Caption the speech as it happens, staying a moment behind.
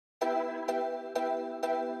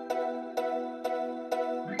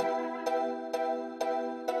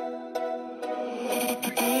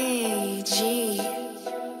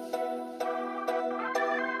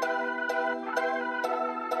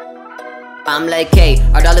I'm like, hey,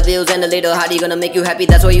 our dollar bills and a little, how you gonna make you happy?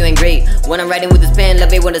 That's why you ain't great. When I'm writing with this pen,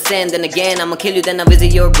 love it when to send. Then again, I'ma kill you, then I'll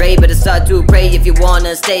visit your grave. Better start to pray if you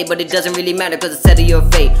wanna stay, but it doesn't really matter cause it's set of your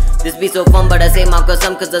fate. This be so fun, but I say my cause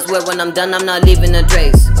I swear when I'm done, I'm not leaving a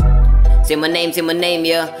trace. Say my name,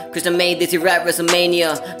 yeah. Christian made this here rap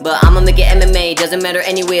WrestleMania, but I'ma make it MMA. Doesn't matter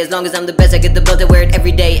anyway, as long as I'm the best. I get the belt, I wear it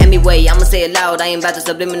every day. Anyway, I'ma say it loud. I ain't about to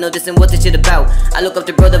subliminal this and what this shit about. I look up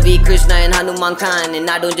to Brother V, Krishna, and Hanumankind, and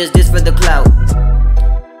I don't just diss for the clout.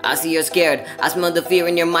 I see you're scared, I smell the fear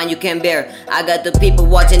in your mind you can't bear. I got the people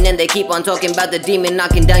watching and they keep on talking about the demon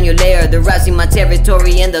knocking down your lair. They're rising my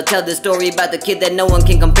territory and they'll tell the story about the kid that no one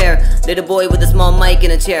can compare. Little boy with a small mic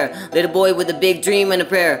and a chair, little boy with a big dream and a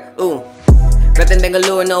prayer. Ooh, reppin'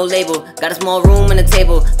 Bangalore, no label. Got a small room and a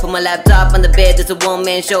table. Put my laptop on the bed, it's a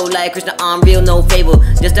one-man show like Krishna, I'm real, no fable.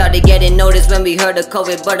 Just started getting noticed when we heard of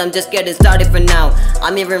COVID, but I'm just getting started for now.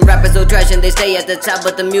 I'm hearing rappers so trash and they stay at the top,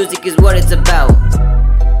 but the music is what it's about.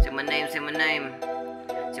 Say my name, say my name.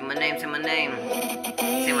 Say my name, say my name.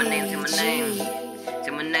 Say my name, say my name.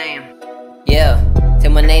 Say my name. Yeah, say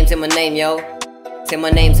my name, yo. Say my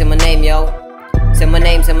name, say my name, yo. Say my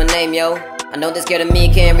name, yo. I know they're scared of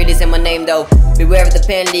me, can't really say my name though. Beware of the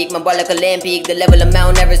pen leak, my bar like a land peak. The level of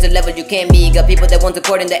Mount Everest, the level you can't be. Got people that want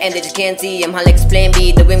support in the end, they just can't see. I'm high like Plan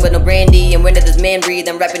B, the wing with no brandy. And when did this man breathe?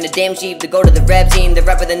 I'm rapping the damn sheep. To go to the rap team, the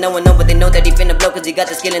rapper that no one know, but they know that he finna blow cause he got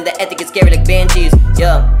the skill and the ethic is scary like banshees.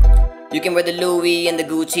 Yeah, you can wear the Louis and the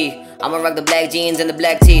Gucci. I'ma rock the black jeans and the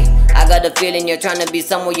black tee. I got a feeling you're trying to be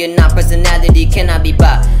somewhere you're not. Personality cannot be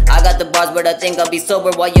bought. I got the bars, but I think I'll be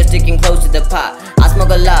sober while you're sticking close to the pot. I smoke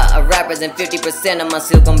a lot of rappers and 50% of my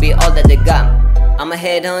silk gon' be all that they got. I'm a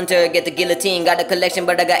headhunter, get the guillotine. Got a collection,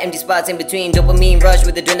 but I got empty spots in between. Dopamine rush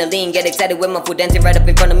with adrenaline. Get excited with my food dancing right up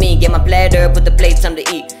in front of me. Get my platter, put the plates, time to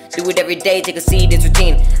eat. Do it every day, take a seat, it's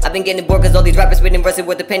routine. I've been getting bored cause all these rappers spitting verses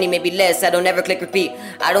worth a penny, maybe less. I don't ever click repeat.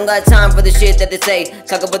 I don't got time for the shit that they say.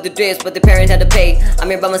 Talk about the drifts, but the parents had to pay. I'm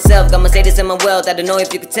here by myself, got Mercedes and my wealth. I don't know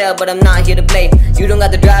if you could tell, but I'm not here to play. You don't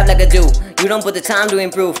got the drive like I do. You don't put the time to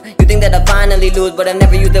improve. You think that I finally lose, but I've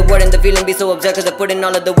never used the word and the feeling be so absurd cause I put in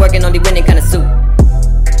all of the work and only winning kinda suit.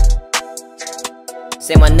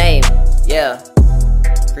 Say my name, yeah.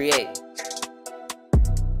 Kreate.